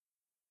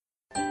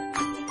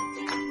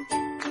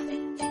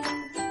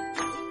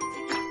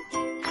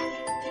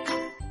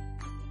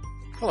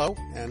Hello,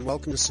 and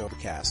welcome to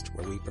Sobercast,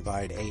 where we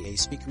provide AA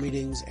speaker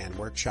meetings and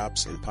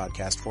workshops in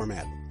podcast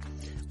format.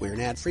 We're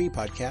an ad-free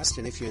podcast,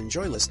 and if you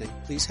enjoy listening,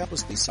 please help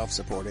us be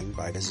self-supporting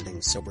by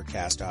visiting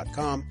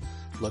Sobercast.com,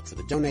 look for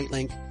the donate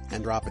link,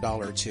 and drop $1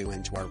 or $2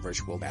 into our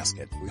virtual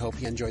basket. We hope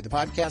you enjoyed the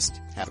podcast.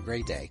 Have a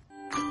great day.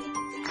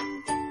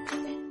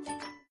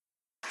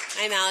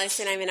 I'm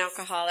Allison. I'm an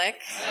alcoholic.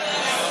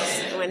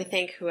 I want to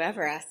thank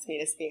whoever asked me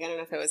to speak. I don't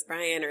know if it was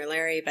Brian or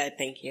Larry, but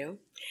thank you.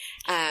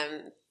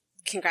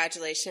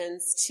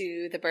 Congratulations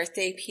to the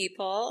birthday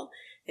people,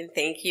 and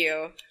thank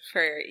you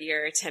for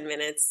your 10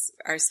 minutes.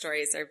 Our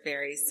stories are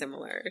very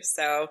similar,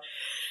 so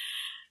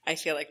I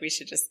feel like we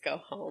should just go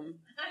home.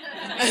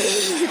 I'll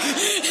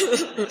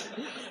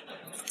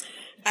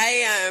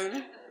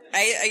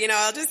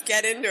just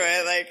get into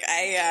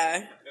it.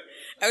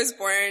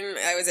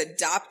 I was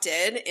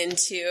adopted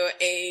into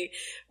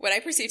what I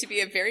perceive to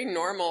be a very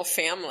normal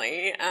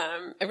family.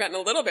 I've gotten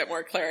a little bit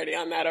more clarity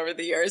on that over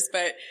the years,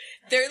 but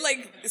they're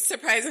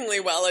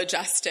surprisingly well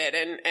adjusted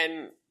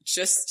and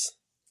just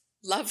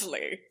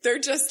lovely. They're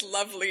just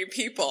lovely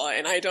people,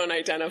 and I don't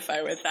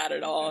identify with that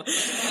at all.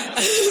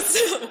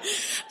 So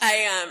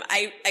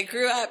I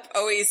grew up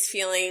always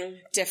feeling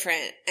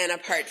different and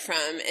apart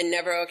from and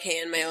never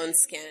okay in my own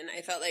skin.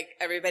 I felt like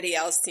everybody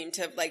else seemed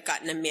to have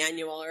gotten a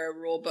manual or a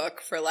rule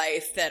book for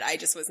life that I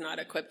just was not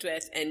equipped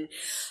with, and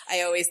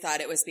I always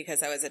thought it was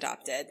because I was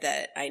adopted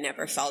that I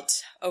never felt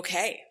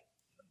okay.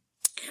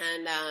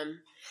 And I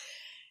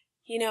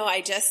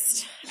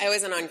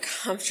was an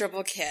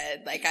uncomfortable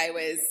kid.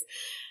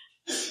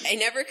 I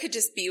never could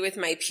just be with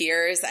my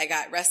peers. I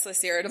got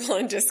restless, irritable,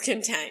 and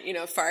discontent,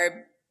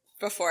 far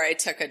before I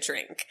took a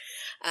drink.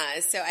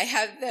 So I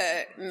have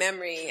the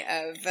memory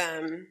of,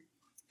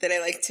 that I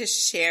like to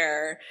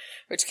share,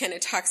 which kind of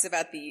talks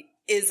about the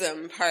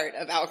ism part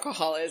of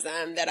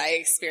alcoholism that I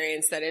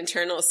experienced, that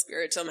internal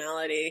spiritual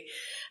malady,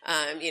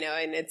 and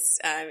it's,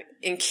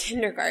 in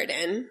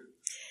kindergarten,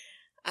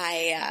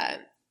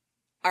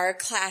 our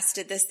class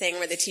did this thing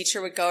where the teacher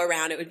would go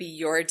around. It would be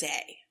your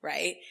day,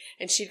 right?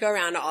 And she'd go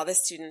around to all the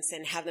students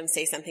and have them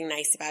say something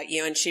nice about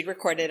you. And she'd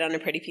record it on a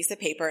pretty piece of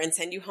paper and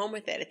send you home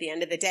with it at the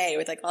end of the day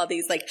with all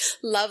these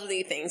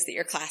lovely things that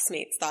your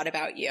classmates thought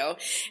about you.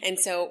 And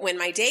so when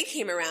my day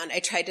came around,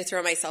 I tried to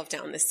throw myself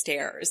down the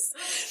stairs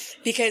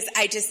because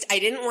I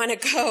didn't want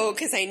to go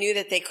because I knew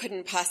that they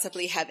couldn't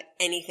possibly have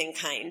anything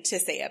kind to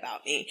say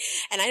about me.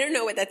 And I don't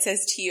know what that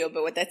says to you,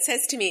 but what that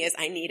says to me is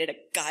I needed a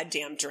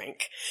goddamn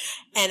drink.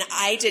 And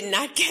I did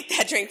not get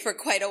that drink for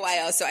quite a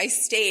while, so I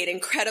stayed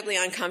incredibly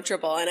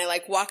uncomfortable, and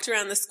I walked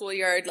around the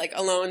schoolyard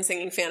alone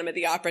singing Phantom of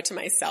the Opera to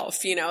myself,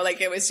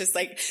 it was just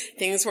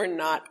things were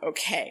not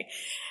okay.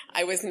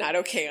 I was not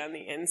okay on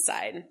the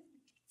inside.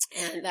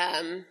 And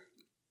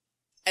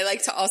I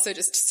like to also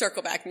just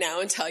circle back now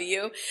and tell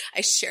you,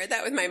 I shared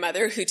that with my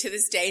mother, who to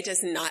this day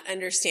does not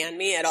understand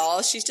me at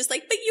all. She's just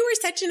but you were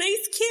such a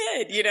nice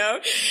kid,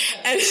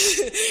 and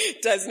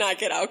does not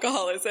get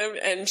alcoholism.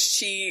 And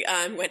she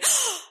went,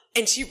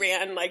 and she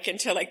ran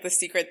into the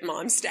secret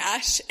mom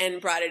stash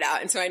and brought it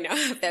out. And so I now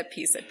have that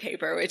piece of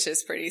paper, which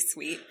is pretty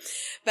sweet.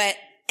 But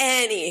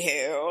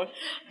anywho,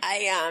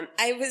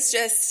 I was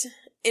just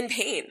in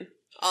pain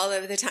all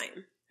of the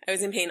time. I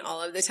was in pain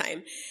all of the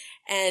time.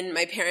 And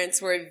my parents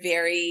were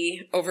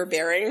very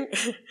overbearing.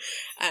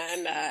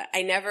 And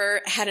I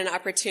never had an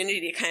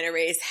opportunity to kind of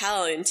raise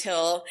hell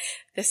until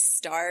the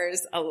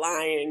stars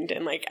aligned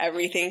and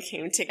everything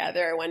came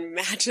together one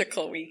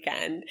magical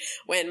weekend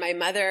when my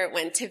mother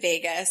went to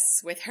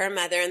Vegas with her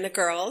mother and the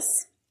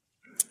girls.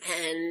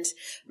 And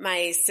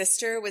my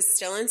sister was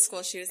still in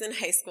school. She was in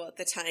high school at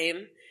the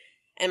time.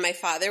 And my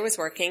father was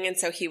working, and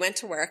so he went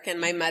to work,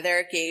 and my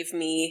mother gave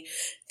me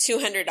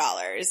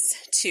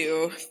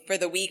 $200 for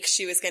the week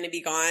she was going to be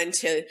gone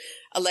to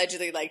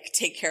allegedly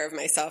take care of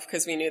myself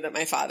because we knew that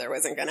my father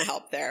wasn't going to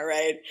help there,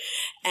 right?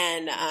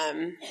 And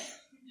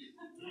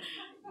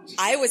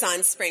I was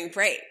on spring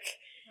break.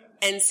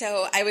 And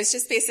so I was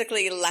just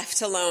basically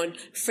left alone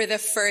for the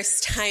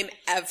first time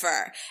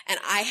ever. And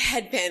I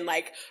had been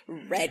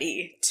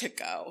ready to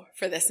go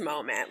for this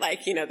moment.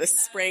 The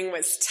spring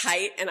was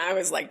tight and I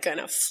was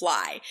gonna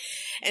fly.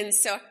 And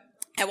so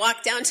I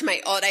walked down to I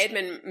had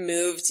been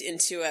moved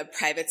into a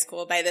private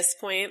school by this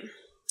point.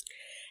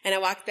 And I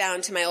walked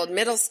down to my old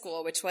middle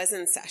school, which was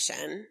in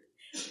session,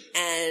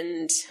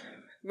 and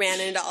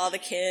ran into all the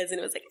kids, and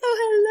it was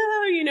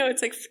oh, hello,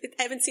 it's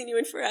I haven't seen you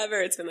in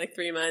forever. It's been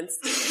 3 months.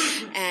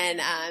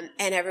 And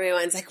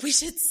everyone's we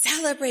should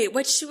celebrate.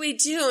 What should we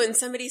do? And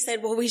somebody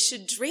said, well, we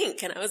should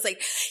drink. And I was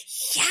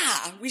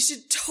yeah, we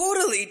should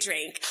totally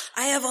drink.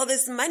 I have all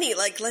this money.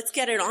 Let's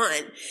get it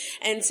on.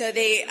 And so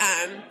they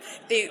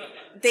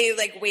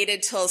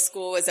waited till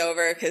school was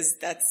over because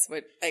that's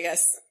what I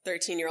guess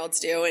 13-year-olds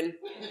do. And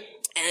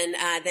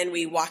then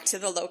we walked to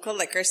the local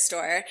liquor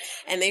store,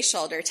 and they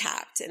shoulder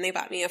tapped, and they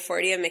bought me a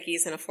 40 of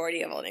Mickey's and a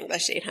 40 of Old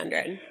English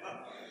 800.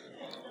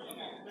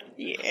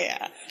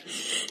 Yeah.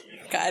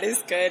 God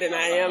is good, and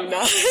I am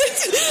not.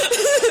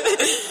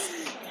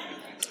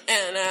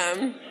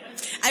 And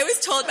I was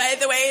told told, by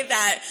the way,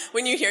 that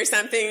when you hear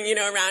something,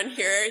 around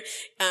here,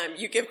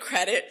 you give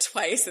credit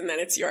twice and then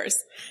it's yours.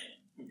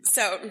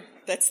 So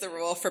that's the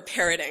rule for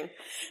parroting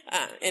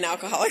in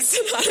Alcoholics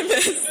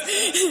Anonymous.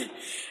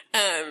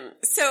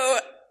 So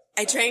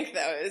I drank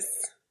those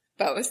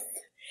both.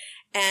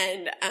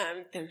 And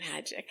the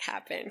magic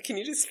happened. Can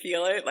you just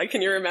feel it? Like,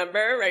 can you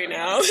remember right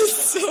now? It's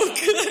so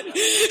good.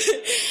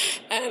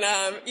 And,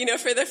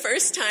 for the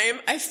first time,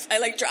 I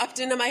like dropped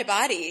into my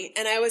body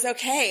and I was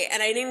okay.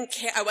 And I didn't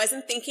care. I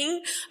wasn't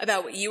thinking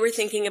about what you were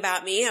thinking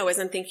about me. I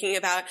wasn't thinking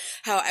about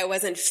how I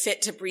wasn't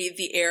fit to breathe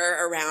the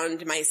air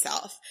around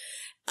myself.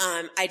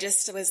 I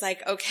just was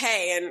like,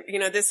 okay.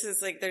 And, this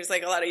is like, there's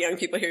like a lot of young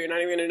people here. You're not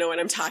even going to know what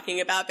I'm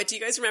talking about. But do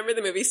you guys remember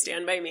the movie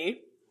Stand By Me?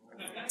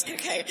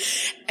 Okay.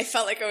 I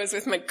felt like I was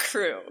with my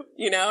crew,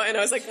 and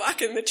I was like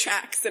walking the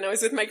tracks and I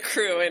was with my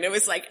crew and it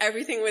was like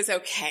everything was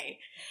okay.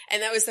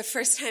 And that was the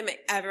first time I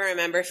ever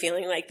remember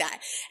feeling like that.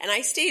 And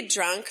I stayed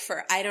drunk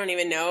for, I don't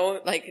even know,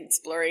 like it's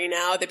blurry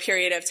now, the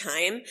period of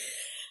time.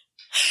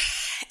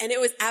 And it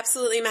was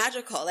absolutely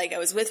magical. Like I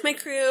was with my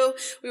crew.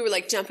 We were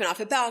like jumping off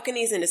of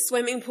balconies into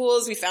swimming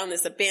pools. We found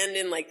this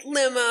abandoned like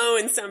limo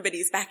in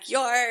somebody's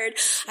backyard.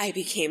 I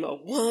became a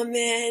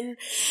woman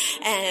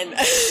and, and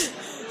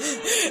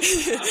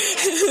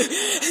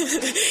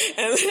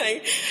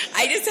like,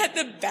 I just had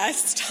the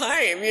best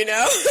time, it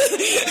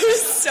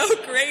was so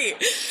great.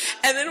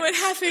 And then what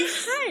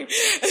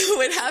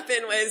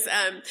happened was,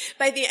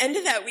 by the end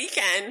of that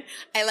weekend,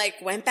 I like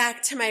went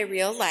back to my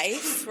real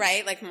life,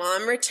 right? Like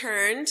mom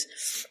returned.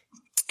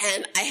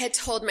 And I had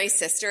told my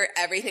sister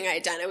everything I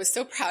had done. I was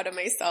so proud of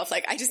myself.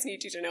 Like, I just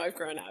need you to know I've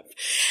grown up.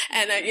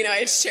 And, I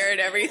had shared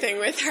everything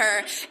with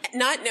her,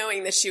 not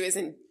knowing that she was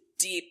in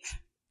deep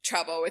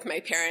trouble with my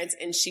parents,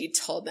 and she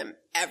told them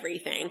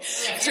everything.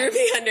 Threw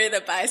me under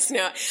the bus.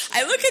 No,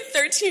 I look at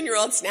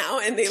 13-year-olds now,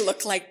 and they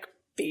look like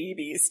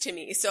babies to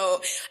me.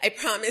 So I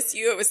promise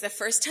you, it was the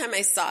first time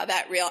I saw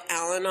that real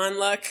Al-Anon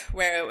look,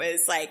 where it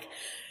was like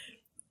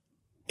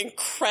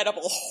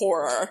incredible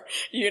horror,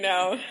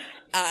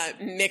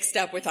 mixed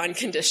up with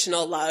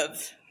unconditional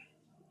love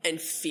and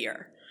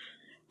fear.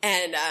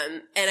 And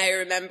I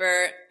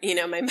remember,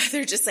 my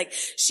mother just like,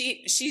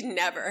 she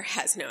never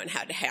has known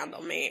how to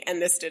handle me.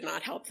 And this did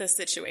not help the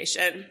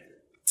situation.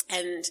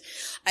 And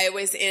I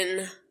was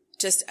in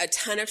just a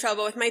ton of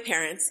trouble with my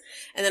parents.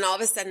 And then all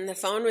of a sudden the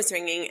phone was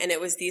ringing and it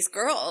was these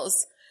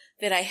girls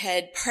that I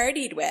had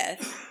partied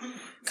with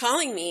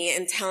calling me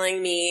and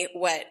telling me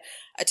what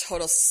a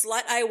total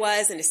slut I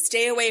was and to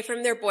stay away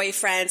from their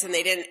boyfriends and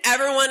they didn't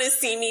ever want to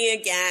see me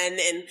again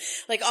and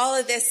like all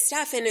of this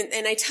stuff.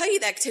 And I tell you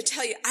that to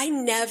tell you, I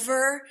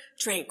never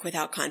drank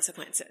without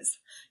consequences.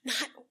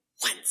 Not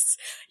once.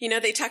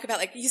 They talk about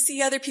like, you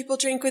see other people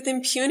drink with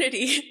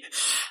impunity.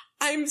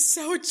 I'm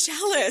so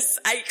jealous.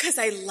 Cause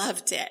I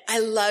loved it. I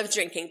love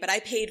drinking, but I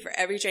paid for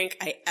every drink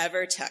I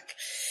ever took.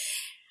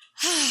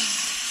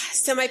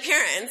 So my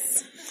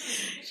parents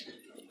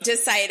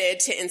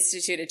decided to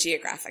institute a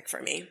geographic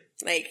for me.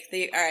 Like,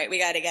 all right, we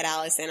got to get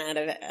Allison out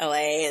of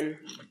LA. And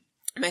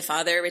my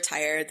father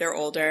retired. They're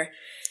older.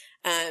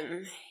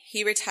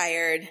 He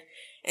retired.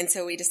 And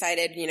so we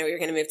decided, we were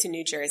going to move to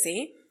New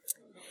Jersey.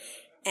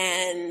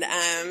 And,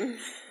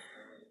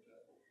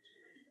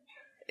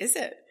 is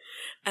it?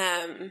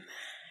 And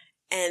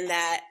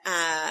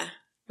that,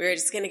 we were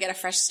just going to get a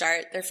fresh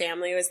start. Their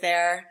family was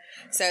there.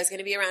 So I was going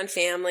to be around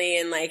family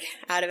and like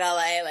out of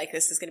LA, like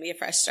this is going to be a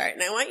fresh start.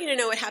 And I want you to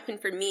know what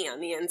happened for me on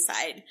the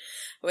inside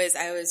was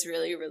I was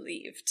really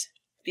relieved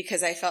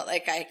because I felt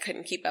like I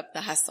couldn't keep up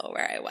the hustle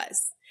where I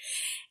was.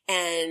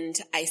 And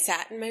I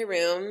sat in my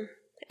room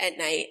at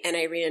night and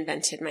I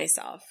reinvented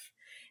myself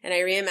and I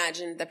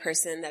reimagined the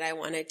person that I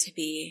wanted to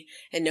be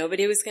and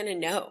nobody was going to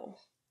know,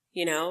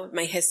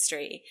 my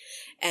history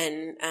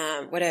and,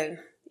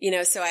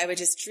 so I would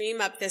just dream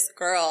up this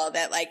girl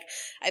that by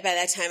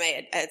that time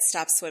I had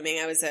stopped swimming.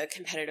 I was a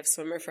competitive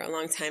swimmer for a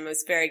long time. I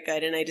was very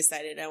good and I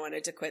decided I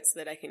wanted to quit so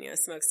that I can,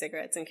 smoke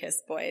cigarettes and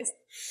kiss boys.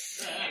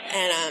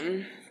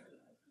 And,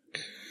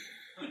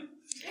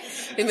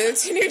 we moved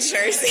to New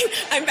Jersey.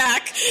 I'm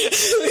back.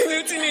 We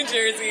moved to New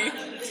Jersey.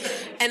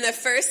 And the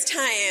first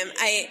time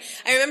I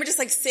remember just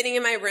sitting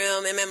in my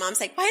room and my mom's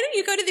like, why don't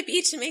you go to the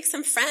beach and make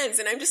some friends?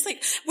 And I'm just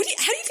like, how do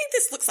you think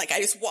this looks like? I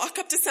just walk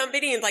up to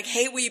somebody and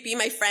hey, will you be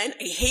my friend?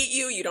 I hate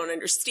you. You don't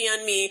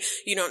understand me.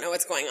 You don't know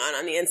what's going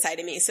on the inside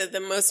of me. So the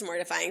most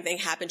mortifying thing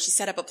happened. She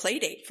set up a play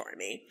date for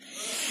me.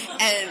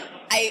 And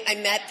I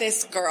met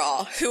this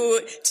girl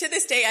who to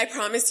this day, I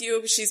promise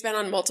you, she's been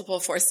on multiple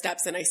 4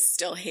 steps and I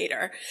still hate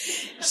her.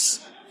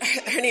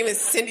 Her name is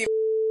Cindy,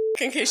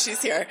 in case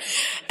she's here.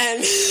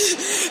 And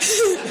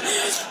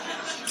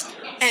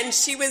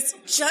she was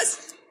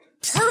just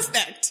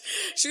perfect.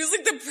 She was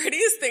the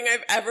prettiest thing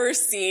I've ever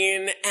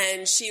seen.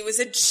 And she was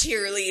a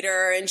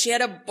cheerleader and she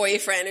had a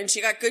boyfriend and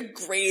she got good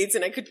grades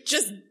and I could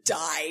just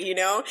die,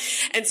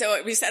 And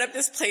so we set up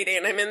this play date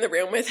and I'm in the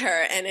room with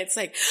her and it's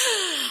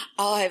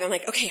I'm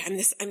like, okay, I'm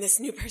this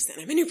new person.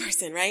 I'm a new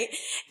person, right?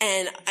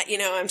 And,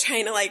 I'm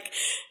trying to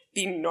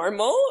be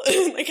normal,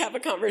 like have a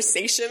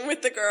conversation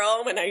with the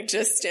girl when I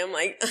just am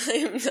like, I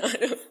am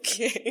not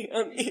okay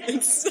on the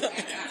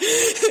inside.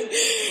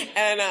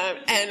 And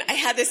I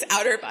had this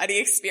outer body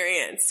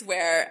experience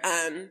where,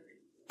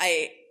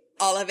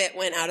 all of it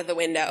went out of the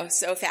window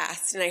so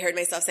fast. And I heard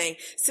myself saying,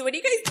 so what do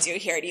you guys do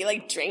here? Do you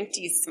like drink?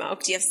 Do you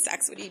smoke? Do you have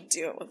sex? What do you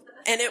do?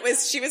 And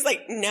she was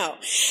like, no.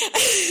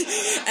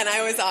 And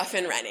I was off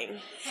and running.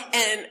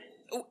 And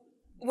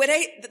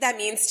that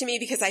means to me,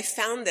 because I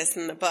found this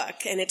in the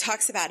book and it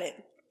talks about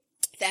it,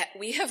 that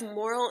we have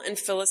moral and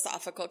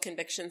philosophical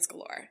convictions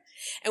galore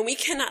and we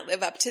cannot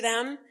live up to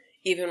them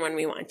even when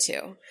we want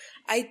to.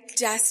 I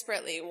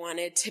desperately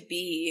wanted to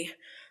be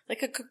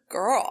like a good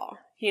girl.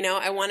 You know,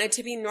 I wanted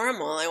to be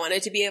normal. I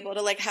wanted to be able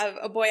to like have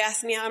a boy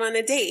ask me out on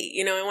a date.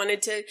 You know, I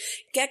wanted to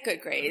get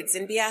good grades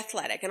and be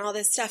athletic and all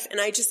this stuff. And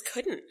I just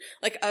couldn't.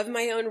 Like of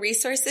my own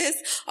resources,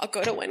 I'll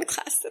go to one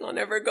class and I'll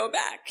never go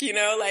back. You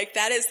know, like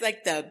that is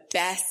like the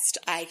best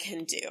I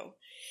can do.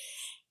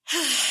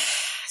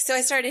 So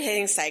I started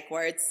hitting psych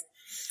wards.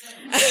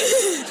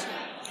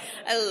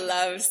 I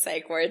love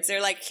psych wards.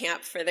 They're like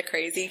camp for the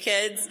crazy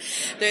kids.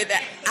 They're the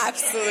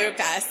absolute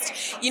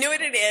best. You know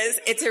what it is?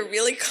 It's a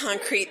really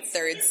concrete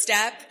third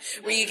step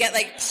where you get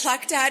like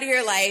plucked out of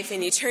your life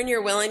and you turn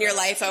your will and your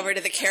life over to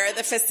the care of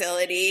the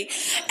facility.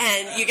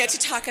 And you get to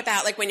talk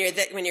about like when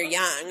you're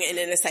young and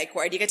in a psych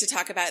ward, you get to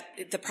talk about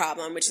the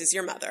problem, which is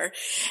your mother.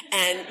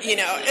 And, you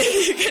know,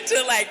 you get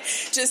to like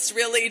just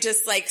really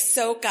just like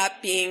soak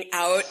up being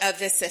out of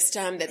the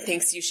system that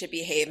thinks you should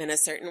behave in a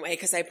certain way.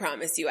 Cause I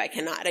promise you, I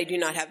cannot. I do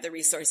not have the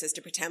resources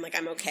to pretend like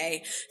I'm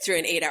okay through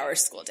an 8-hour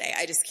school day.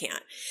 I just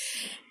can't.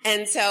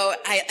 And so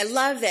I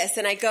love this.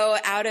 And I go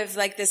out of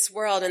like this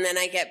world and then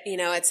I get, you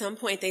know, at some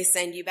point they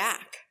send you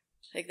back.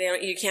 Like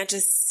you can't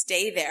just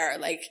stay there.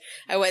 Like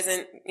I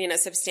wasn't, you know,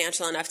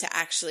 substantial enough to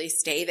actually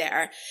stay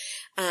there.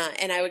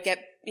 And I would get,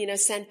 you know,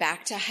 sent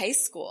back to high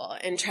school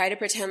and try to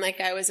pretend like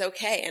I was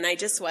okay. And I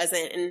just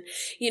wasn't. And,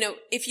 you know,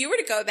 if you were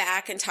to go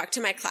back and talk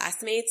to my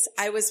classmates,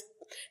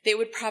 they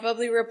would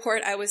probably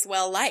report I was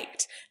well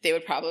liked. They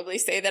would probably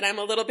say that I'm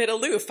a little bit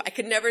aloof. I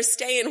could never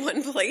stay in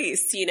one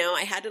place. You know,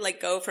 I had to like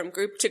go from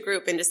group to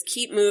group and just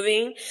keep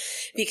moving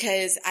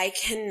because I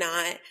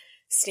cannot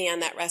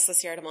stand that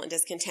restless, irritable, and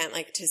discontent,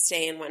 like to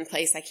stay in one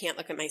place. I can't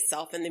look at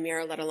myself in the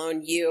mirror, let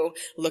alone you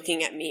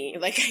looking at me.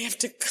 Like I have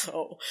to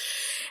go.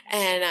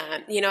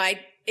 And, you know,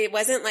 it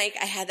wasn't like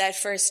I had that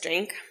first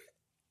drink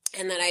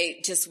and that I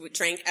just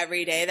drank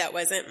every day. That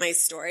wasn't my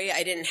story.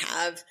 I don't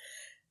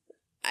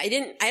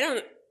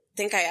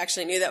think I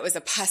actually knew that was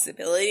a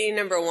possibility,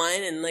 number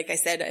one. And like I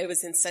said, I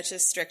was in such a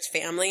strict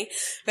family,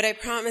 but I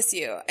promise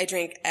you, I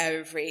drank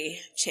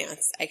every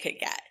chance I could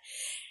get.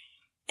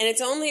 And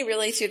it's only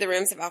really through the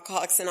rooms of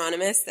Alcoholics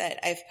Anonymous that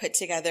I've put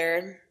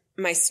together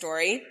my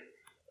story,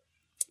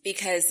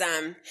 because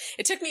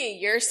it took me a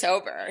year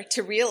sober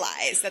to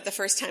realize that the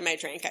first time I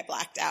drank, I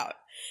blacked out.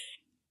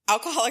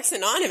 Alcoholics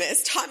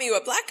Anonymous taught me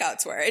what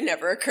blackouts were. It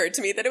never occurred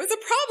to me that it was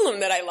a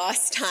problem that I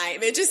lost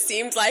time. It just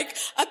seemed like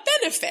a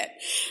benefit.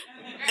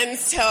 And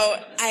so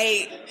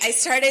I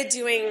started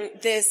doing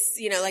this,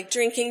 you know, like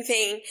drinking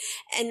thing.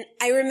 And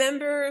I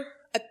remember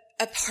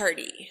a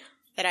party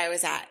that I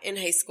was at in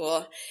high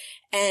school.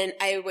 And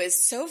I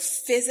was so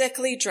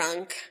physically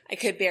drunk, I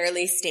could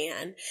barely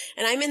stand.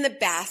 And I'm in the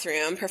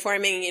bathroom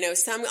performing, you know,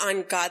 some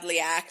ungodly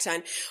act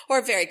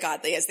or very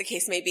godly as the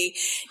case may be,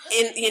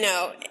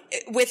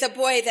 with a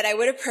boy that I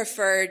would have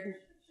preferred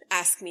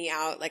ask me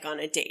out like on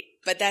a date.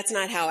 But that's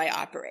not how I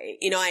operate.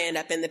 You know, I end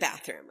up in the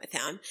bathroom with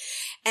him.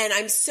 And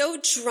I'm so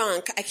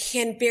drunk, I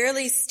can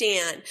barely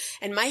stand.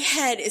 And my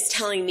head is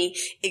telling me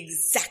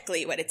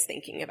exactly what it's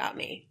thinking about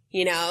me.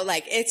 You know,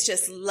 like it's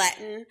just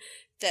letting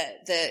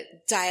the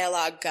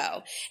dialogue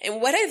go.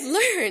 And what I've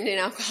learned in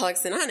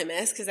Alcoholics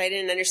Anonymous, because I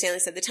didn't understand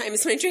this at the time,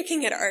 is my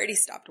drinking had already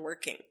stopped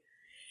working.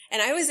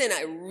 And I was in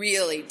a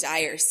really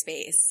dire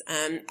space.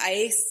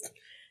 I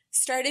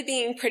started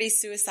being pretty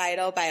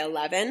suicidal by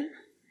 11.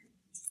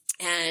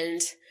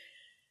 And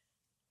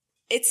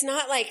it's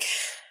not like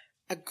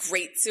a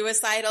great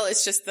suicidal.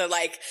 It's just the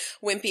like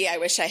wimpy, I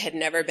wish I had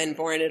never been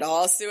born at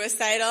all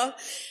suicidal.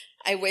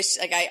 I wish,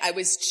 like, I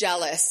was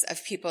jealous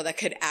of people that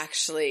could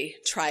actually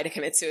try to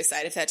commit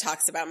suicide, if that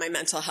talks about my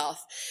mental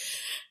health.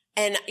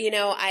 And, you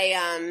know,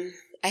 I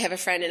have a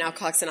friend in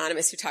Alcoholics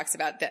Anonymous who talks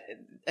about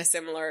a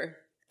similar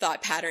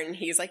thought pattern.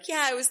 He's like,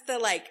 yeah, I was the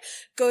like,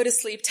 go to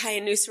sleep, tie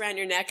a noose around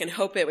your neck and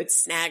hope it would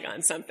snag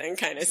on something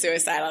kind of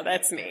suicidal.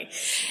 That's me.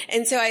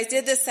 And so I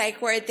did the psych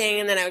ward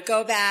thing, and then I would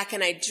go back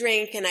and I'd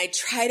drink and I'd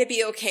try to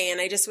be okay, and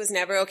I just was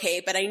never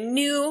okay. But I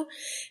knew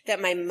that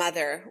my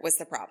mother was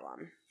the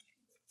problem.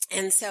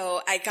 And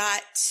so I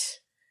got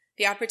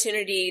the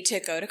opportunity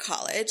to go to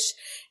college,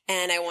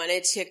 and I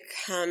wanted to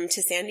come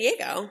to San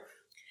Diego.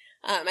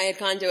 I had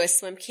gone to a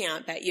swim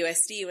camp at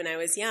USD when I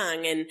was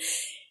young, and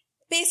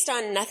based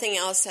on nothing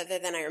else other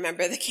than I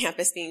remember the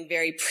campus being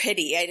very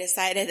pretty, I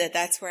decided that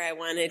that's where I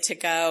wanted to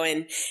go.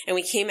 And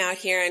we came out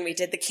here and we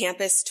did the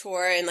campus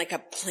tour, and like a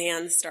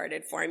plan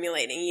started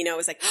formulating. You know, it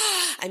was like,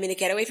 I'm going to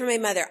get away from my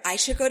mother. I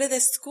should go to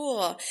this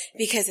school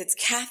because it's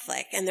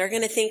Catholic and they're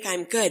going to think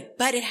I'm good,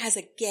 but it has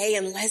a gay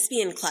and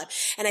lesbian club.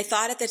 And I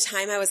thought at the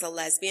time I was a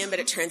lesbian, but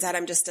it turns out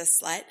I'm just a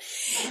slut.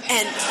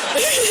 And,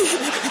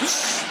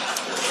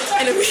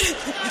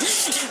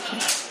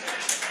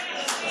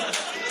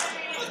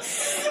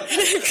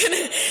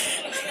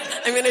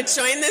 I'm going to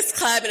join this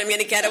club, and I'm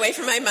going to get away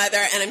from my mother,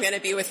 and I'm going to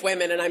be with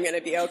women, and I'm going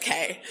to be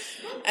okay.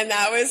 And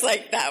that was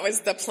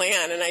the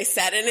plan, and I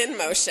set it in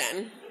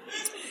motion.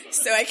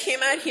 So I came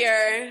out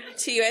here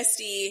to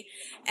USD,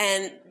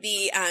 and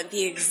the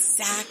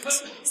exact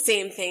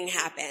same thing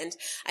happened.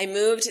 I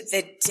moved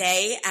the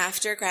day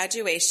after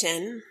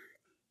graduation,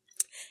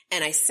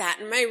 and I sat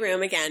in my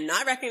room again,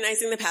 not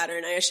recognizing the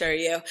pattern, I assure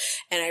you,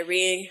 and I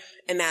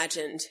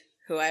reimagined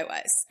who I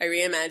was. I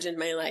reimagined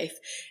my life,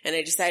 and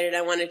I decided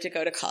I wanted to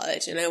go to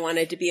college, and I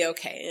wanted to be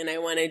okay, and I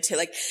wanted to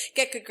like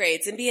get good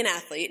grades and be an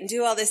athlete and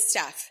do all this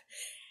stuff.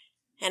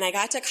 And I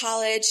got to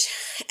college,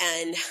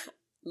 and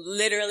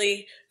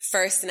literally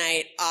first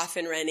night off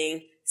and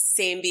running,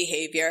 same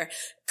behavior,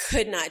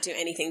 could not do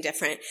anything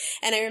different.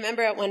 And I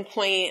remember at one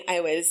point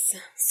I was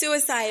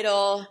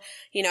suicidal.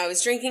 You know, I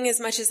was drinking as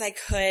much as I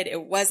could.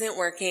 It wasn't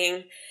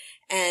working.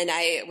 And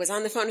I was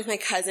on the phone with my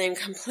cousin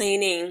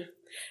complaining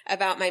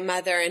about my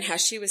mother and how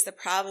she was the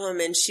problem.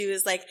 And she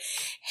was like,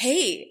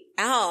 hey,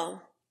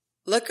 Al,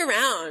 look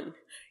around.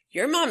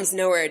 Your mom's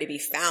nowhere to be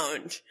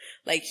found.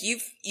 Like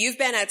you've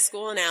been at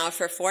school now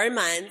for 4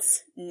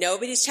 months.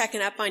 Nobody's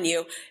checking up on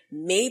you.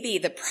 Maybe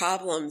the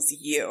problem's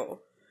you.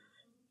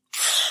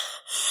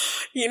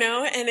 You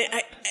know, and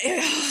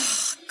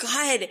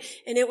God,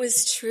 and it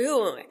was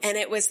true. And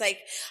it was like,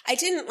 I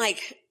didn't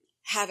like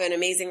have an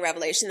amazing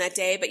revelation that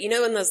day, but you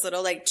know, when those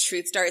little like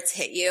truth darts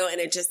hit you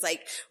and it just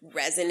like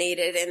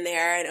resonated in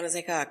there, and it was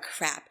like, oh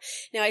crap.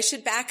 Now I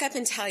should back up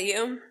and tell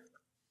you,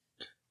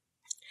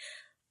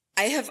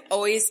 I have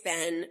always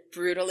been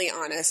brutally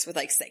honest with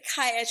like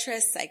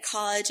psychiatrists,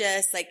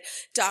 psychologists, like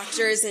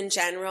doctors in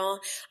general.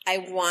 I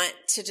want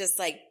to just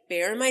like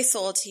bare my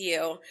soul to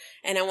you,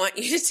 and I want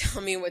you to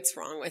tell me what's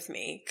wrong with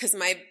me, because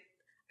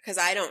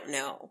I don't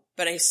know,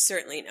 but I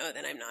certainly know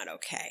that I'm not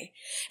okay.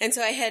 And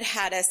so I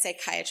had a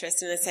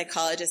psychiatrist and a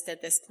psychologist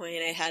at this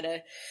point. I had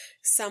a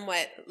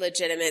somewhat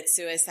legitimate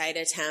suicide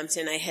attempt,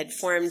 and I had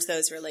formed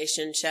those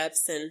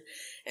relationships,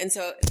 and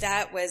so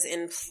that was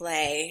in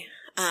play.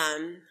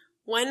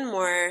 One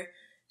more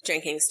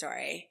drinking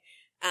story.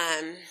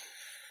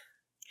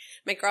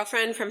 My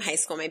girlfriend from high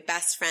school, my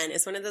best friend,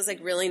 is one of those like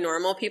really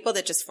normal people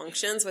that just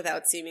functions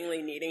without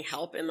seemingly needing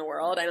help in the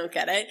world. I don't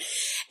get it.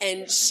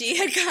 And she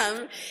had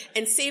come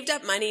and saved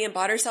up money and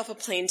bought herself a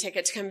plane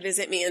ticket to come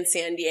visit me in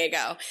San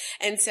Diego.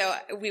 And so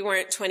we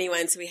weren't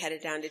 21, so we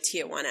headed down to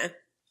Tijuana.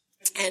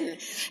 And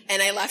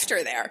I left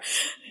her there,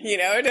 you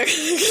know,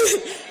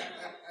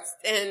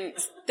 and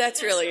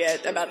that's really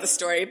it about the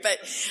story. But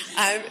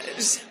I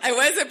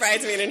was a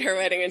bridesmaid in her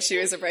wedding, and she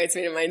was a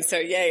bridesmaid in mine. So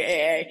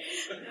yay, AA,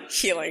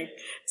 healing.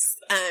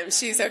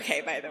 She's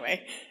okay, by the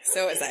way.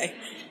 So was I.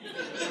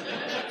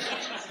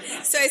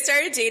 So I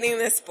started dating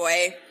this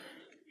boy,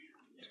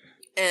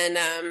 and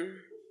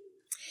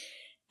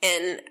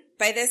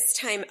by this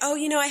time,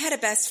 I had a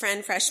best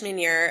friend freshman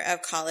year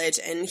of college,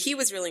 and he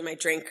was really my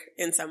drink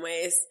in some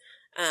ways.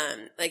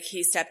 Like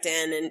he stepped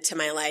into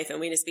my life, and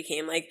we just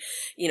became like,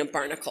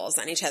 barnacles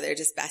on each other,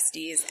 just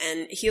besties.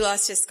 And he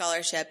lost his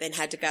scholarship and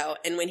had to go.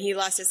 And when he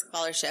lost his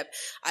scholarship,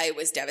 I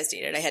was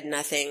devastated. I had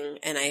nothing,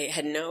 and I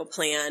had no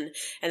plan.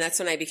 And that's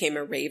when I became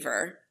a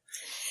raver.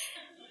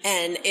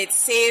 And it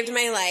saved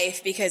my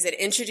life because it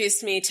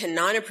introduced me to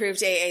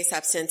non-approved AA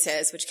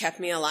substances, which kept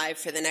me alive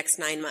for the next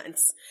 9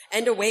 months,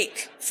 and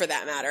awake for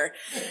that matter.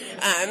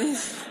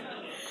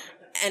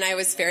 And I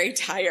was very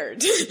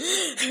tired.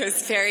 And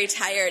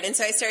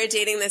so I started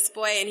dating this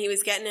boy, and he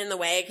was getting in the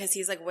way because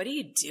he's like, what are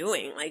you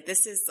doing? Like,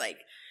 this is like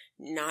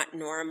not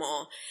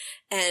normal.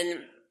 And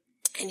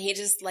he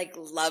just like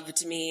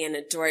loved me and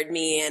adored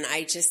me, and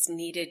I just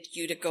needed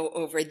you to go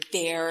over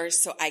there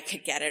so I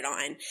could get it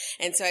on.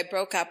 And so I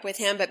broke up with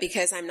him, but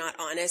because I'm not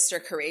honest or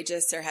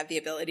courageous or have the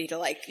ability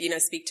to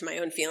speak to my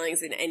own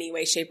feelings in any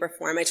way, shape, or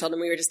form, I told him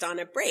we were just on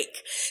a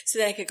break so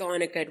that I could go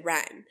on a good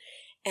run.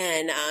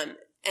 And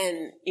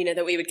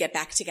that we would get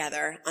back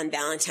together on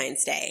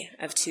Valentine's Day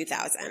of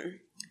 2000.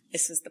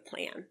 This was the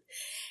plan.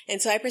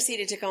 And so I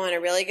proceeded to go on a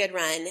really good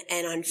run.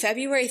 And on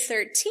February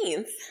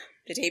 13th,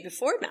 the day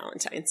before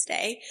Valentine's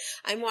Day,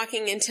 I'm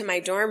walking into my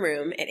dorm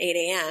room at 8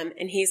 a.m.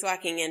 and he's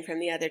walking in from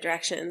the other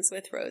directions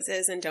with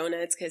roses and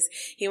donuts because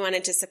he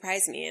wanted to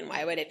surprise me. And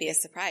why would it be a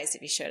surprise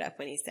if he showed up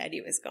when he said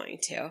he was going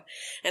to?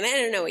 And I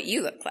don't know what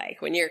you look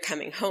like when you're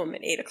coming home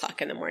at 8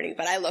 o'clock in the morning,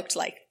 but I looked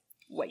like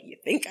what you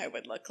think I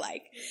would look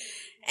like.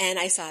 And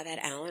I saw that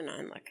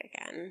Al-Anon look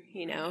again,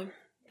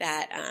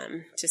 that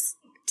just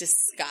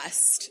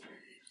disgust,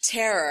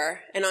 terror,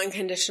 and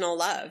unconditional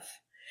love.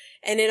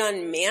 And it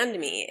unmanned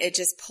me. It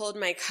just pulled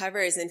my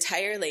covers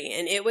entirely.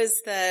 And it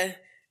was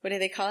what do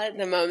they call it?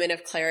 The moment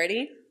of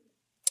clarity,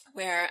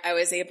 where I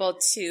was able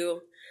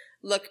to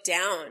look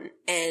down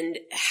and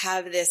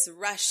have this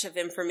rush of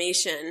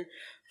information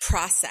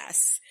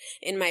process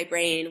in my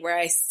brain, where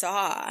I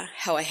saw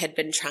how I had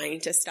been trying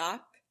to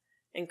stop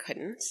and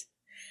couldn't.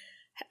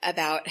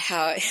 About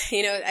how,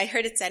 I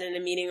heard it said in a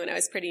meeting when I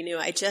was pretty new,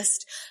 I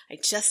just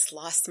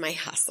lost my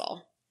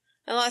hustle.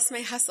 I lost my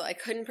hustle. I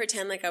couldn't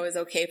pretend like I was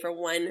okay for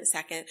 1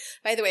 second.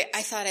 By the way,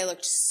 I thought I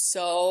looked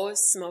so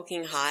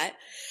smoking hot.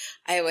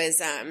 I was,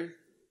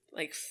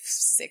 like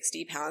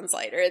 60 pounds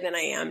lighter than I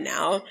am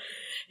now.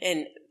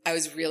 And I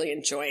was really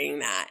enjoying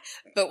that.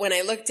 But when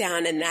I looked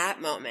down in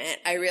that moment,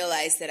 I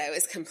realized that I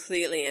was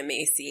completely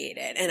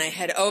emaciated and I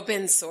had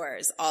open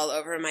sores all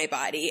over my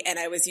body and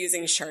I was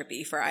using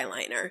Sharpie for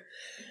eyeliner.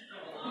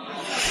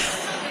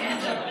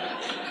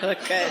 Look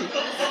good.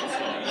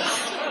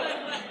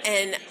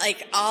 And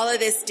like all of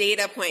this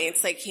data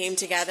points like came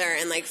together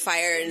and like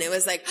fired, and it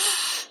was like,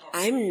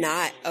 I'm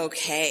not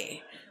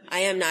okay. I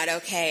am not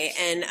okay.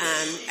 And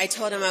I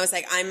told him, I was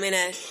like, I'm going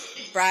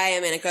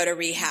to go to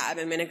rehab.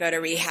 I'm going to go to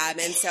rehab.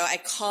 And so I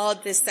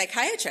called this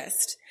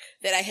psychiatrist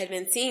that I had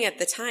been seeing at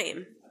the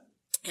time.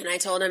 And I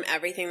told him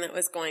everything that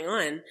was going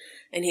on.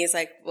 And he's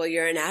like, well,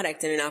 you're an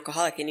addict and an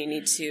alcoholic and you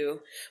need to,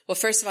 well,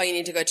 first of all, you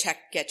need to go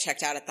get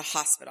checked out at the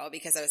hospital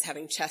because I was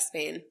having chest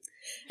pain.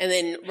 And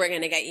then we're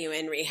going to get you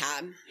in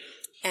rehab.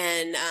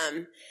 And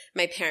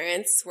my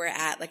parents were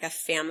at like a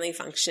family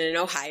function in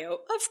Ohio,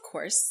 of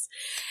course.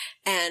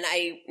 And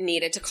I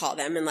needed to call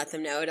them and let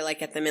them know to like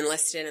get them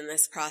enlisted in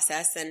this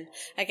process. And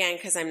again,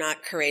 because I'm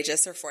not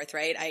courageous or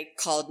forthright, I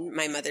called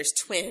my mother's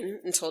twin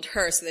and told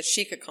her so that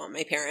she could call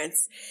my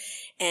parents.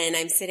 And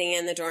I'm sitting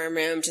in the dorm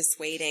room just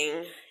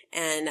waiting,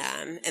 and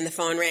the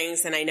phone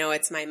rings, and I know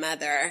it's my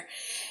mother.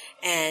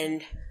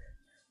 And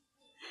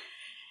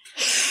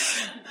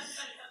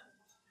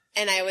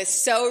I was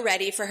so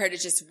ready for her to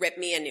just rip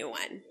me a new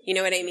one. You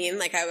know what I mean?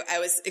 Like I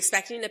was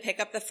expecting to pick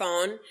up the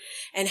phone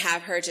and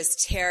have her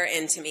just tear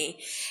into me.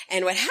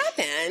 And what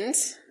happened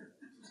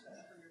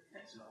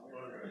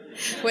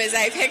was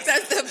I picked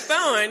up the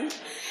phone,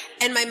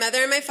 and my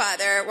mother and my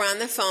father were on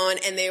the phone,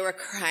 and they were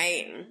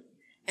crying.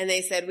 And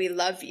they said, we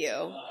love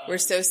you. We're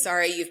so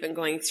sorry you've been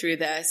going through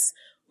this.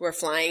 We're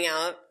flying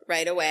out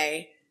right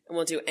away, and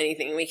we'll do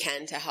anything we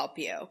can to help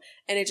you.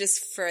 And it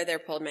just further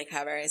pulled my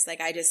covers.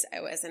 Like I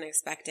wasn't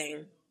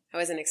expecting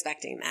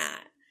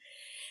that.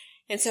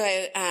 And so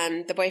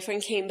the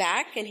boyfriend came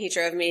back and he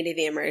drove me to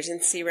the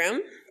emergency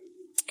room.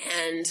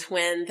 And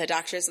when the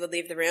doctors would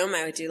leave the room,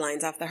 I would do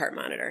lines off the heart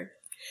monitor.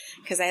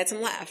 Because I had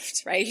some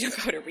left, right? You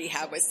don't go to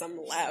rehab with some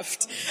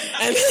left.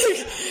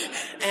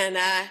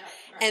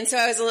 And so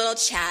I was a little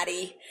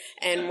chatty.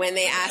 And when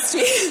they asked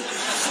me,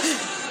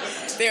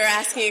 they were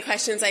asking me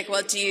questions like,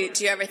 well, do you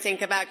ever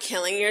think about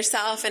killing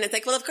yourself? And it's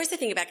like, well, of course I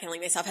think about killing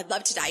myself. I'd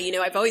love to die.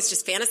 I've always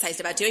just fantasized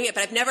about doing it,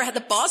 but I've never had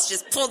the balls to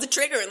just pull the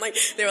trigger. And like,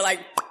 they were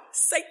like,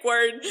 psych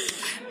word.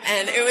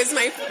 And it was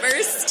my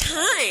first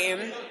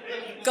time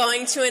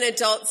going to an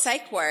adult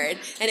psych ward.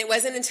 And it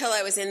wasn't until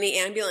I was in the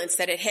ambulance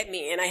that it hit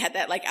me. And I had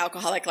that like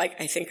alcoholic, like,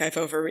 I think I've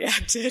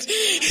overreacted,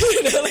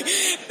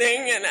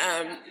 thing.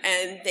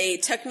 And they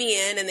took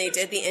me in and they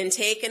did the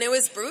intake, and it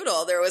was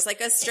brutal. There was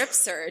like a strip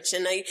search,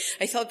 and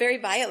I felt very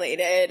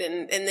violated.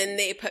 And then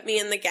they put me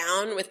in the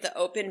gown with the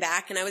open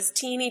back, and I was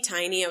teeny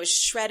tiny. I was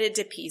shredded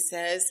to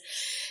pieces.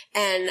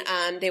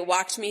 And they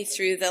walked me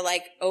through the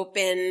like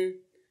open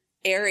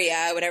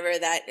area, whatever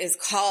that is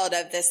called,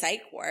 of the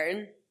psych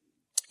ward.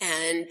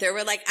 And there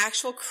were like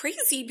actual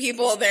crazy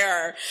people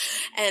there.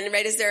 And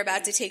right as they're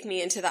about to take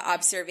me into the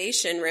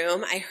observation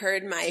room, I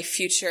heard my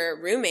future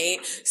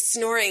roommate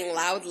snoring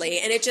loudly,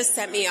 and it just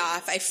set me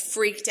off. I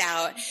freaked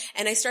out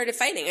and I started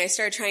fighting. I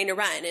started trying to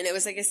run, and it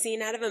was like a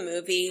scene out of a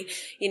movie.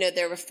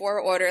 There were 4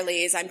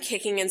 orderlies. I'm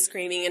kicking and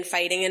screaming and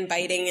fighting and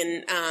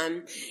biting,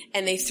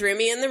 and they threw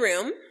me in the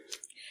room,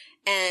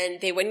 and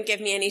they wouldn't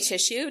give me any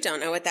tissue. Don't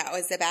know what that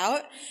was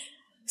about.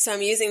 So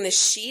I'm using the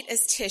sheet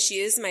as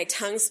tissues. My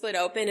tongue split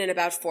open in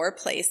about 4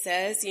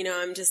 places.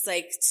 I'm just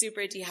like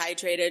super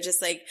dehydrated,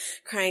 just like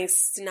crying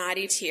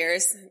snotty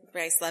tears.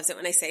 Bryce loves it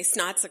when I say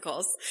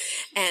snotsicles.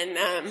 And,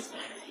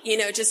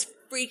 just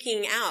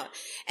freaking out.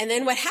 And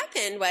then what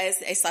happened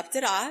was I slept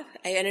it off.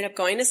 I ended up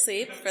going to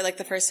sleep for like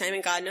the first time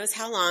in God knows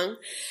how long.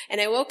 And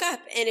I woke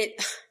up, and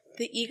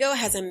the ego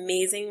has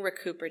amazing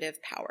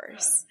recuperative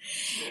powers.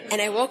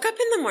 And I woke up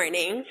in the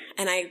morning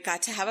and I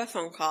got to have a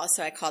phone call.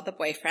 So I called the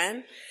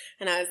boyfriend.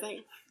 And I was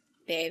like,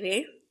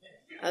 baby,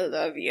 I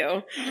love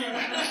you.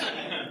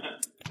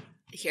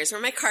 Here's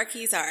where my car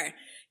keys are.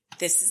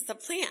 This is the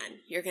plan.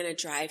 You're going to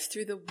drive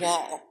through the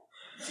wall.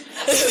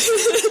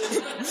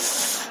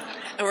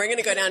 And we're going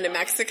to go down to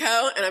Mexico,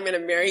 and I'm going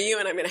to marry you,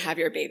 and I'm going to have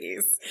your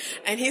babies.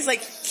 And he's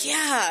like,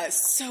 yeah,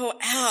 so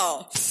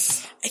Al,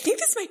 I think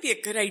this might be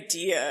a good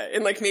idea.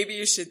 And like, maybe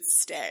you should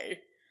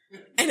stay.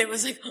 And it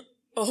was like,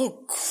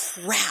 oh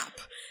crap.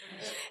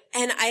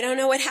 And I don't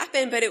know what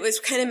happened, but it was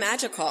kind of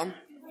magical.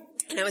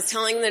 And I was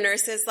telling the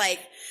nurses, like,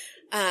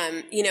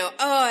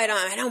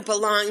 I don't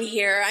belong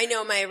here. I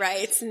know my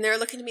rights. And they're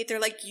looking at me. They're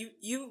like,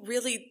 you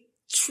really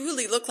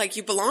truly look like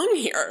you belong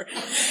here.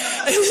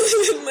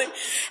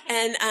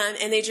 And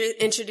they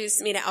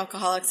introduced me to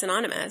Alcoholics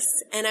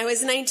Anonymous. And I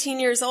was 19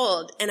 years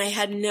old, and I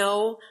had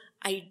no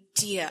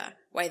idea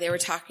why they were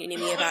talking to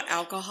me about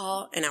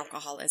alcohol and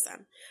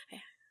alcoholism.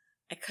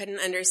 I couldn't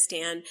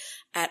understand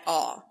at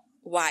all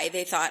why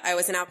they thought I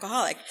was an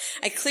alcoholic.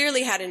 I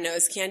clearly had a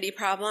nose candy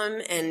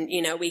problem, and,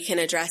 we can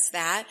address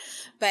that,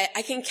 but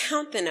I can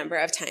count the number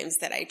of times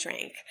that I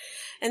drank.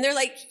 And they're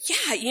like,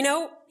 yeah,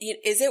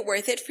 is it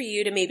worth it for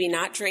you to maybe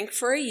not drink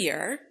for a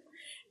year,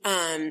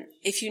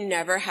 if you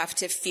never have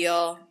to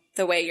feel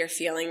the way you're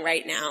feeling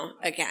right now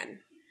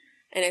again?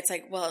 And it's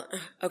like, well,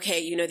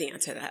 okay, you know the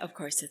answer to that. Of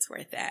course it's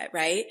worth it,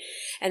 right?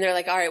 And they're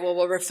like, all right, well,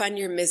 we'll refund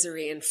your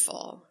misery in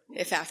full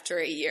if after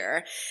a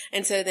year.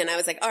 And so then I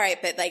was like, all right,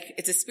 but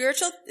it's a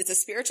spiritual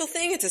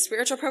thing. It's a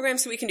spiritual program,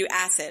 so we can do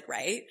acid,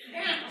 right?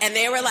 And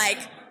they were like,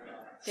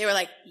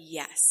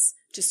 yes,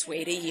 just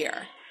wait a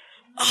year.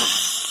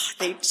 Oh,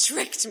 they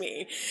tricked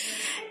me.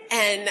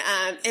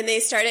 And they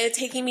started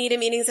taking me to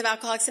meetings of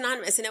Alcoholics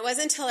Anonymous. And it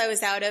wasn't until I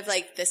was out of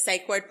the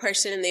psych ward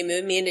portion and they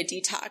moved me into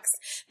detox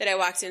that I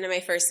walked into my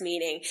first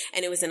meeting.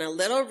 And it was in a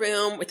little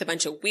room with a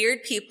bunch of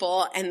weird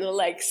people, and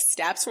the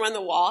steps were on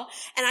the wall.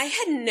 And I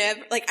had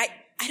never,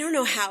 I don't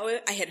know how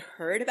I had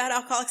heard about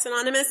Alcoholics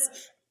Anonymous,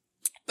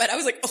 but I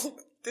was like, oh,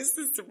 this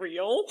is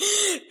real.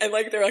 And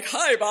they're like,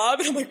 hi, Bob.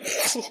 And I'm like,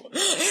 oh,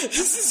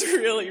 this is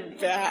really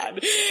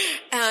bad.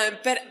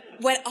 But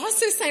what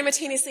also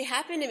simultaneously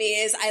happened to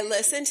me is I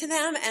listened to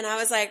them and I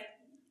was like,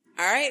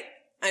 all right,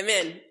 I'm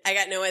in. I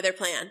got no other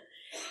plan.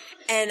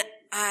 And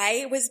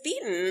I was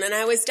beaten and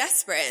I was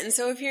desperate. And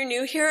so if you're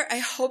new here, I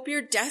hope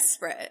you're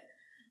desperate.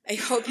 I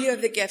hope you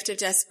have the gift of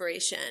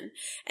desperation.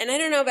 And I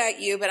don't know about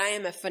you, but I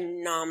am a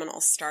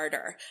phenomenal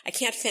starter. I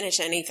can't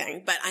finish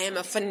anything, but I am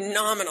a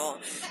phenomenal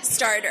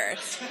starter.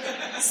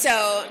 So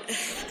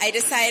I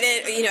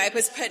decided, I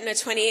was put in a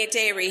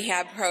 28-day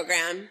rehab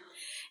program,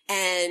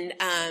 and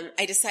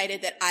I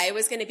decided that I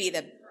was going to be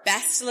the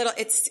best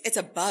it's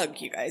a bug,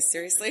 you guys,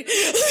 seriously.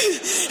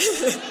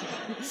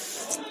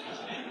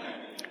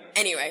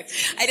 Anyway,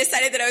 I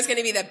decided that I was going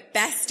to be the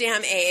best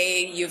damn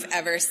AA you've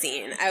ever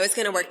seen. I was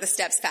going to work the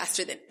steps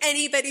faster than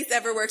anybody's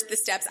ever worked the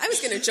steps. I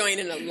was going to join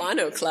an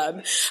Alano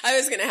club. I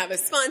was going to have a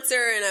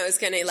sponsor, and I was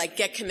going to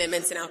get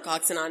commitments in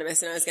Alcoholics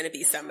Anonymous, and I was going to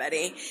be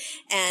somebody.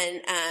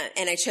 And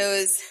I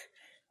chose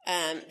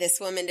this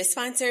woman to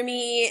sponsor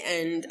me,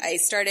 and I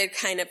started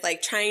kind of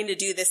trying to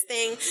do this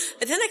thing.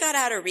 But then I got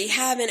out of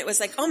rehab, and it was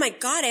like, oh my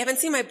God, I haven't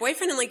seen my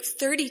boyfriend in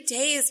 30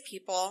 days,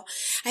 people.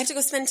 I have to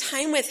go spend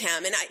time with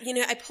him. And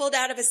I pulled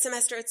out of a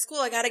semester at school.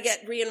 I got to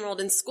get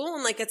re-enrolled in school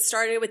and get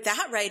started with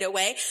that right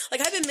away.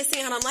 I've been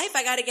missing out on life.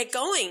 I got to get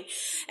going.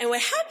 And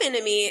what happened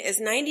to me is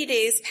 90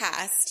 days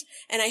passed,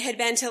 and I had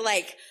been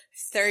to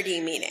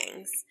 30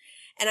 meetings.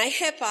 And I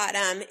hit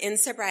bottom in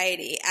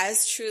sobriety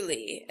as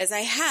truly as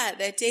I had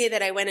that day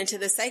that I went into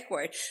the psych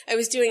ward. I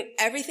was doing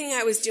everything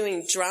I was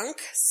doing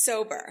drunk,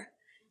 sober,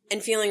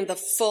 and feeling the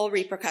full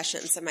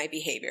repercussions of my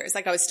behaviors.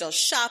 I was still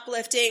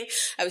shoplifting.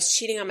 I was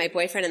cheating on my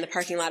boyfriend in the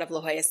parking lot of La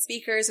Jolla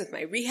Speakers with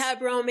my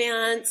rehab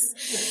romance.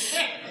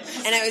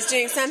 And I was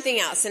doing something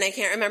else, and I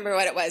can't remember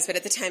what it was, but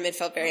at the time it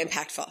felt very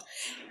impactful.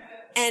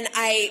 And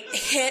I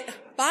hit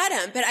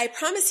bottom, but I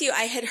promise you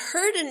I had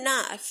heard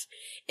enough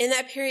in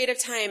that period of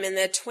time, in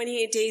the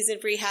 28 days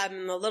of rehab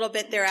and a little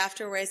bit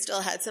thereafter where I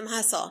still had some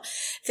hustle,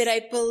 that I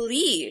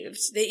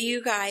believed that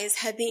you guys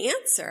had the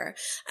answer.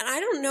 And I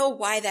don't know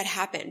why that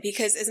happened,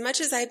 because as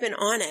much as I've been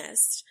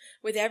honest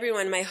with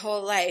everyone my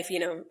whole life,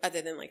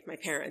 other than my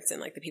parents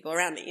and the people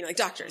around me,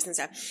 doctors and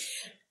stuff,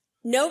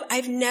 no,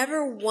 I've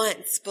never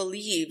once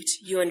believed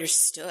you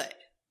understood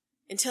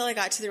until I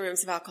got to the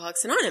rooms of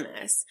Alcoholics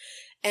Anonymous.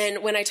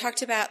 And when I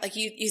talked about,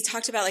 you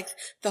talked about,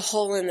 the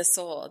hole in the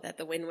soul that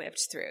the wind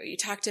whipped through. You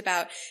talked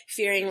about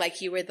fearing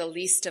you were the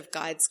least of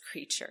God's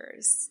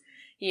creatures,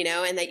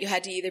 and that you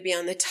had to either be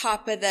on the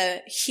top of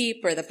the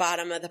heap or the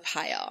bottom of the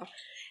pile.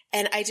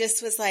 And I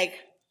just was like,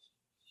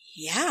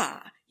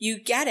 yeah, you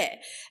get it.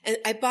 And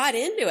I bought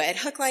into it,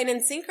 hook, line,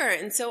 and sinker.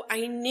 And so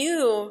I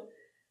knew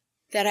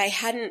that I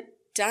hadn't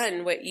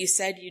done what you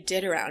said you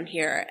did around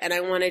here, and I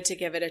wanted to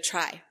give it a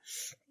try.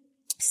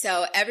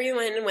 So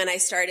everyone, when I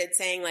started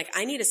saying,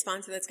 I need a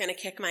sponsor that's going to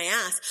kick my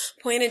ass,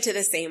 pointed to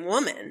the same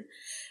woman.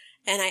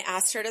 And I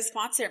asked her to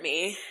sponsor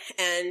me,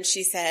 and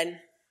she said,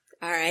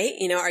 all right,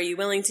 are you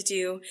willing to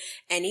do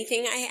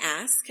anything I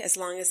ask as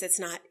long as it's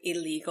not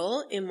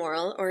illegal,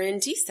 immoral, or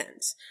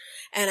indecent?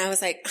 And I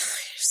was like, oh,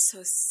 you're so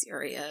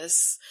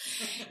serious.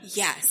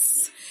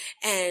 Yes.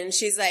 And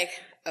she's like,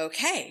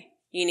 okay,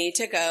 you need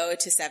to go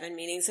to 7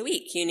 meetings a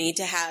week. You need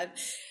to have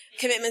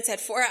commitments at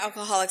 4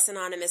 Alcoholics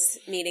Anonymous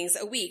meetings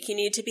a week. You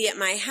need to be at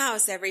my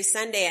house every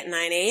Sunday at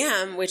 9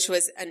 a.m., which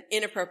was an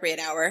inappropriate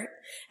hour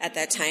at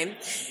that time,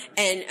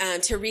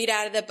 and to read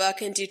out of the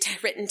book and do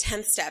written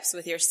 10 steps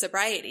with your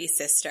sobriety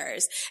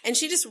sisters. And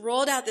she just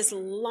rolled out this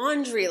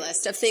laundry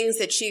list of things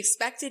that she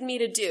expected me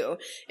to do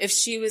if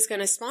she was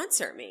going to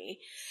sponsor me.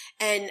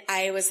 And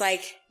I was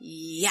like,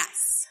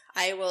 yes,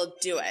 I will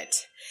do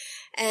it.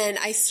 And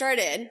I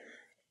started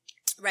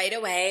right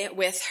away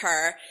with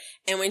her.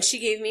 And when she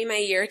gave me my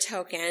year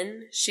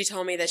token, she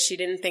told me that she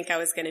didn't think I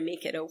was going to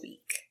make it a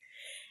week.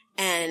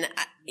 And,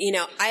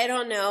 I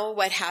don't know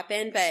what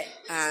happened, but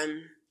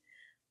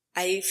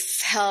I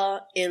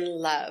fell in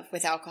love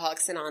with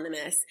Alcoholics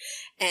Anonymous,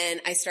 and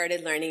I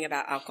started learning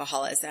about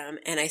alcoholism,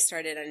 and I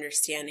started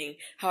understanding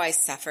how I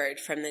suffered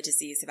from the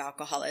disease of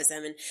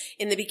alcoholism. And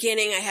in the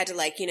beginning, I had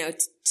to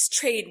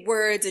trade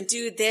words and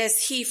do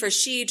this, he for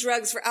she,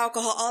 drugs for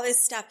alcohol, all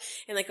this stuff.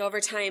 And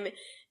over time,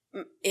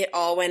 it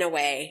all went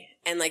away.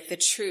 And the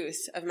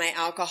truth of my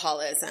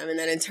alcoholism and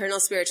that internal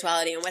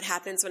spirituality and what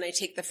happens when I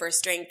take the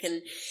first drink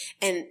and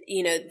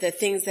the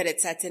things that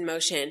it sets in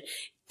motion,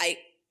 I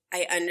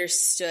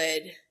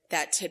understood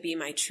that to be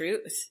my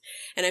truth.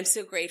 And I'm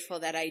so grateful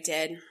that I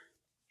did.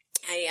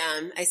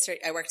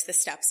 I worked the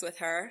steps with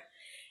her,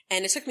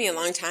 and it took me a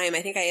long time.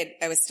 I think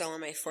I was still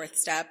on my 4th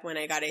step when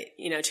I got it,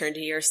 turned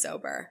a year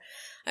sober.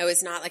 I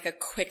was not a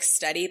quick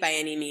study by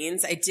any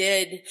means. I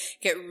did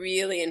get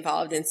really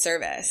involved in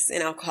service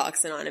in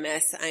Alcoholics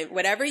Anonymous.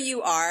 Whatever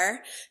you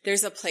are,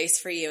 there's a place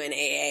for you in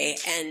AA,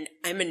 and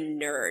I'm a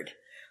nerd.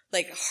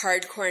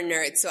 Hardcore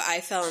nerd. So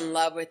I fell in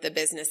love with the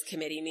business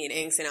committee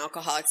meetings in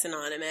Alcoholics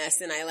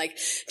Anonymous, and I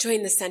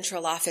joined the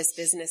central office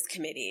business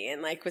committee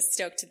and was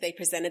stoked that they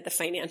presented the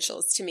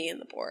financials to me and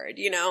the board,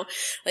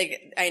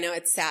 I know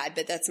it's sad,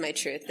 but that's my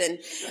truth. And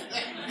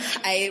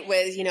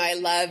I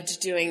loved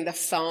doing the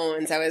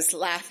phones. I was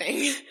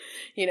laughing.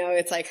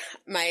 It's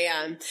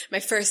my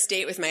first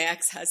date with my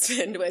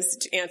ex-husband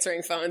was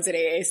answering phones at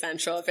AA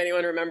Central. If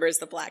anyone remembers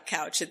the black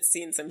couch, it's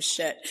seen some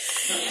shit.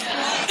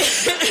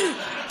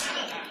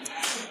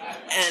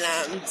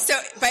 And so,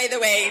 by the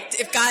way,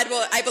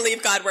 I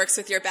believe God works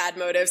with your bad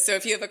motives. So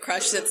if you have a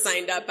crush that's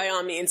signed up, by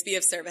all means, be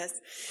of service.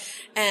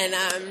 And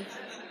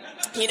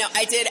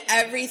I did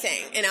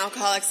everything in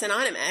Alcoholics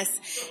Anonymous,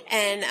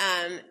 and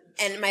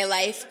my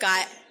life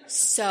got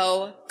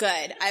so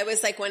good. I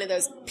was one of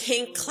those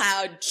pink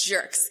cloud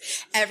jerks.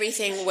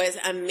 Everything was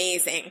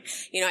amazing.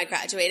 I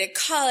graduated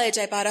college.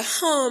 I bought a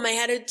home. I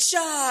had a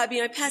job.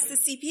 I passed the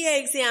CPA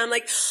exam,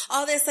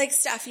 all this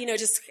stuff,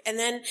 and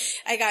then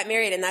I got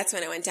married, and that's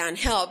when it went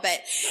downhill.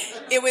 But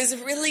it was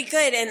really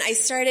good. And I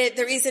started,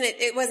 the reason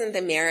it wasn't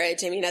the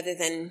marriage, other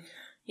than,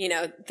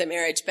 the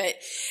marriage, but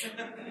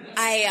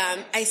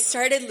I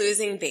started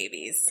losing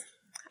babies.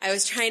 I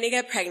was trying to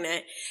get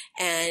pregnant,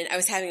 and I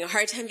was having a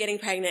hard time getting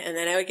pregnant, and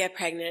then I would get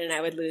pregnant and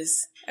I would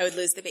lose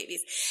the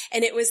babies.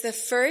 And it was the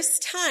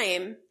first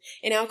time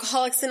in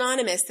Alcoholics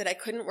Anonymous that I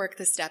couldn't work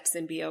the steps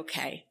and be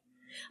okay.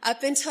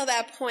 Up until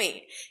that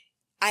point,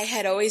 I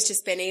had always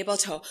just been able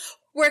to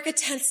work a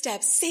 10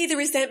 steps, say the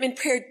resentment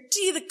prayer,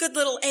 do the good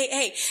little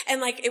AA,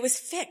 and it was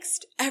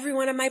fixed. Every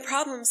one of my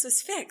problems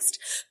was fixed.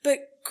 But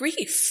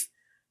grief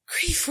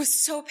was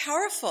so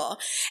powerful,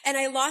 and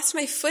I lost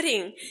my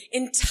footing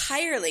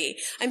entirely.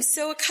 I'm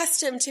so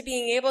accustomed to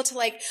being able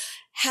to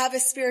have a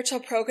spiritual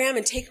program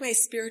and take my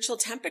spiritual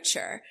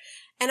temperature.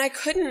 And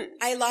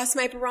I lost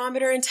my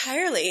barometer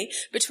entirely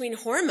between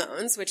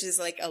hormones, which is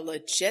a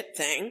legit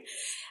thing,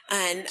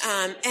 and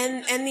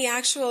the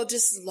actual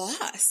just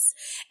loss.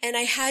 And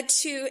I had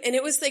to, and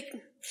it was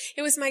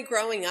my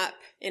growing up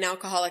in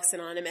Alcoholics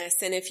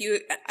Anonymous. And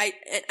I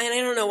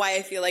don't know why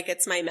I feel like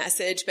it's my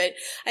message, but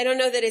I don't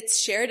know that it's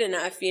shared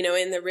enough,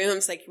 in the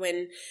rooms,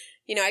 when,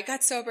 I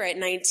got sober at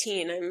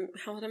 19.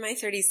 How old am I?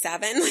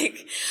 37.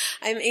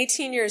 I'm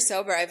 18 years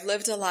sober. I've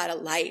lived a lot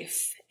of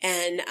life,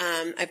 and,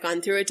 I've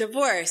gone through a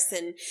divorce,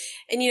 and,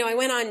 I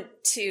went on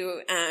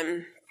to,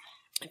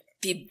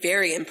 be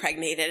very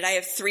impregnated. I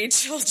have 3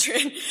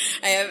 children.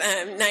 I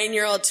have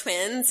 9-year-old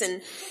twins,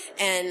 and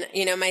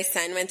my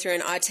son went through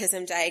an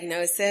autism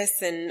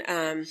diagnosis, and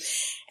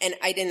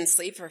I didn't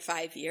sleep for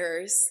 5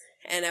 years,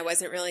 and I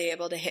wasn't really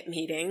able to hit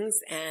meetings,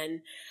 and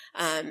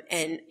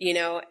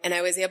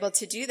I was able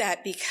to do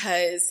that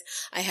because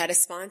I had a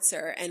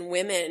sponsor and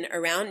women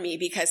around me,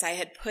 because I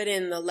had put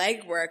in the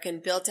legwork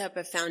and built up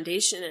a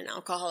foundation in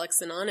Alcoholics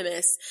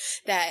Anonymous,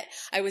 that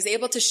I was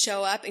able to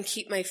show up and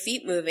keep my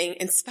feet moving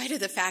in spite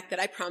of the fact that,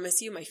 I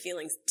promise you, my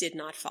feelings did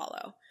not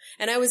follow.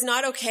 And I was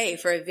not okay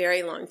for a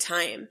very long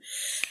time.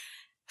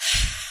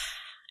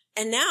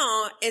 And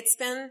now it's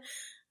been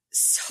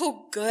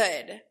so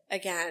good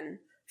again.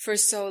 For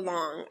so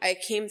long. I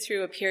came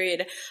through a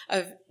period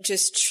of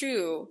just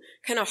true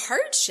kind of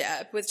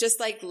hardship with just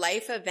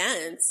life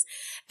events.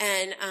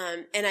 And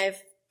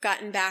I've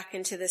gotten back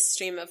into the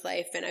stream of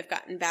life, and I've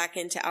gotten back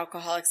into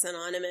Alcoholics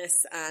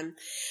Anonymous.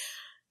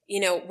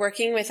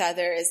 Working with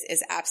others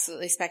is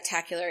absolutely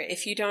spectacular.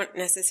 If you don't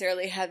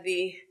necessarily have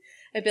the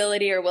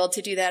ability or will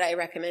to do that, I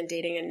recommend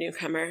dating a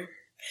newcomer.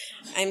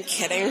 I'm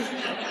kidding.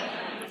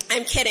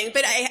 I'm kidding,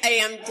 but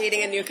I am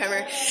dating a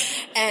newcomer,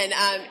 and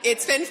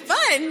it's been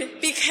fun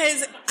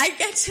because I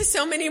get to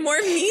so many more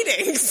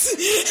meetings.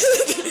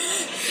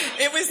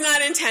 It was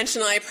not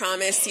intentional, I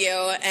promise you,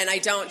 and I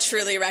don't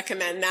truly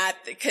recommend that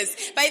because,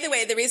 by the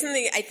way, the reason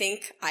I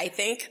think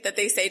that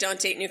they say don't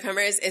date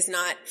newcomers is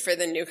not for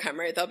the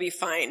newcomer. They'll be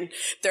fine.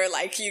 They're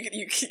like,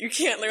 you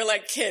can't, they're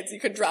like kids. You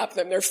can drop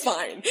them. They're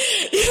fine.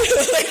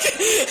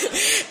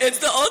 It's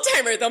the old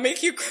timer. They'll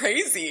make you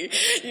crazy.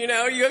 You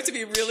have to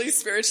be really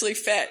spiritually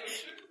fit.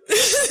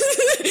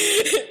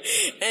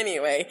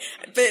 Anyway,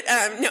 but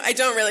no, I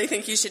don't really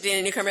think you should date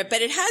a newcomer,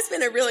 but it has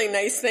been a really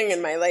nice thing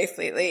in my life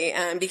lately,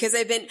 because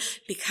I've been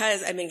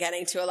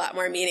getting to a lot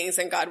more meetings,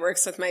 and God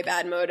works with my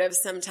bad motives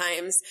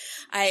sometimes.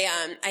 I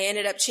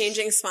ended up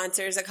changing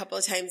sponsors a couple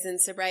of times in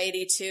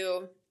sobriety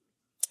too.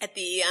 At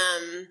the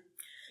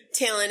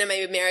tail end of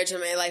my marriage,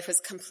 and my life was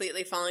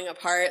completely falling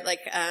apart.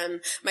 Like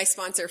my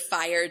sponsor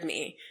fired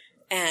me,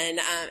 and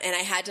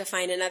I had to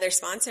find another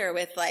sponsor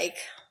with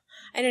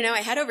I don't know,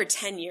 I had over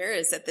 10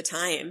 years at the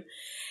time.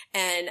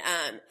 And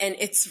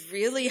it's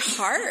really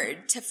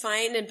hard to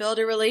find and build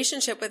a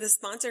relationship with a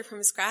sponsor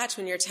from scratch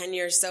when you're 10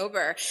 years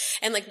sober.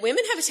 And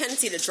women have a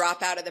tendency to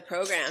drop out of the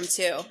program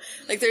too.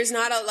 There's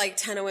not a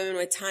ton of women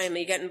with time.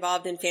 You get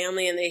involved in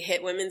family and they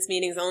hit women's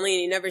meetings only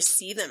and you never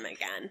see them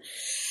again.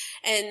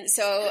 And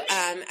so,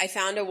 I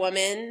found a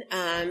woman,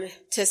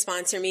 to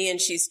sponsor me,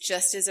 and she's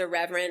just as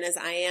irreverent as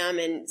I am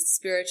and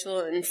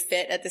spiritual and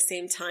fit at the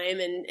same time.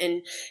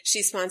 And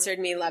she sponsored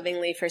me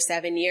lovingly for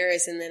 7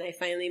 years. And then I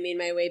finally made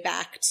my way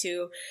back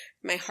to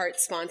my heart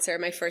sponsor,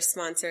 my first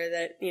sponsor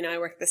that, I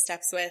worked the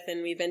steps with,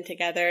 and we've been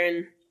together,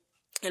 and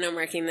I'm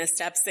working the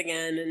steps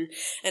again,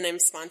 and I'm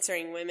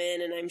sponsoring women,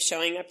 and I'm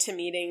showing up to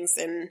meetings,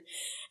 and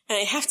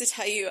I have to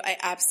tell you, I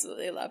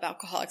absolutely love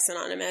Alcoholics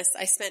Anonymous.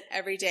 I spent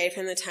every day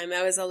from the time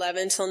I was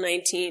 11 till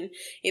 19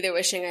 either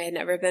wishing I had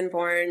never been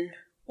born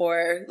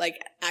or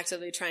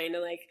actively trying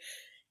to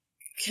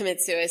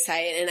commit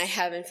suicide. And I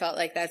haven't felt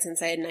like that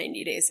since I had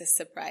 90 days of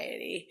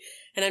sobriety.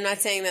 And I'm not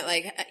saying that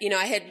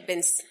I had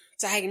been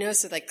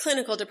diagnosed with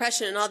clinical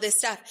depression and all this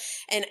stuff.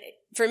 And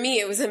for me,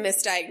 it was a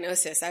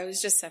misdiagnosis. I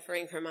was just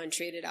suffering from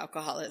untreated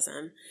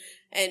alcoholism.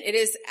 And it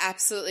is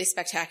absolutely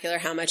spectacular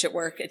how much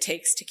work it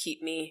takes to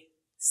keep me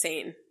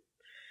sane.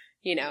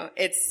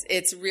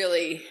 It's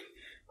really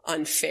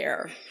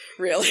unfair,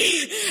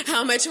 really,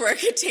 how much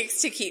work it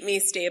takes to keep me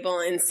stable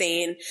and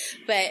sane.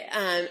 But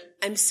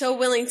I'm so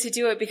willing to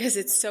do it because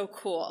it's so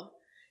cool.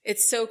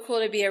 It's so cool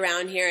to be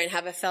around here and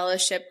have a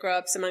fellowship grow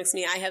up amongst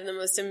me. I have the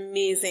most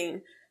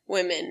amazing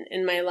women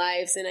in my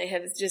lives, and I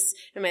have just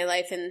in my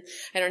life, and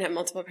I don't have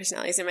multiple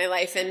personalities in my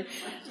life, and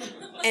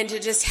to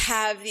just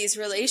have these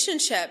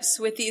relationships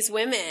with these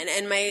women,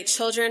 and my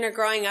children are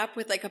growing up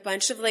with a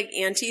bunch of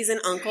aunties and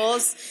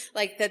uncles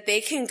that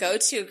they can go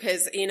to,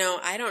 because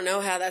I don't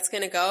know how that's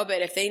going to go,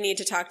 but if they need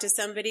to talk to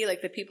somebody,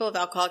 the people of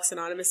Alcoholics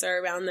Anonymous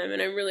are around them,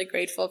 and I'm really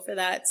grateful for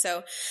that.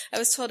 So I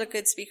was told a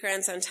good speaker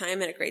ends on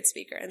time, and a great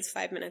speaker ends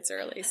 5 minutes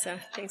early. So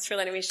thanks for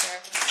letting me share.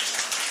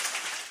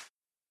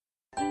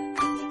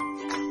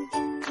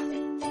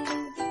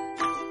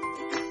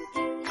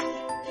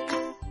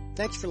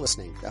 Thanks for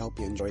listening. I hope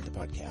you enjoyed the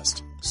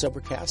podcast.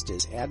 Sobercast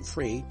is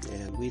ad-free,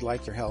 and we'd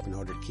like your help in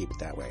order to keep it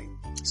that way.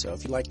 So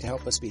if you'd like to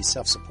help us be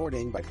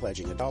self-supporting by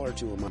pledging $1 or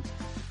 $2 a month,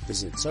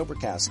 visit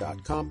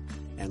Sobercast.com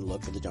and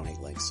look for the donate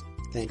links.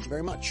 Thank you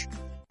very much.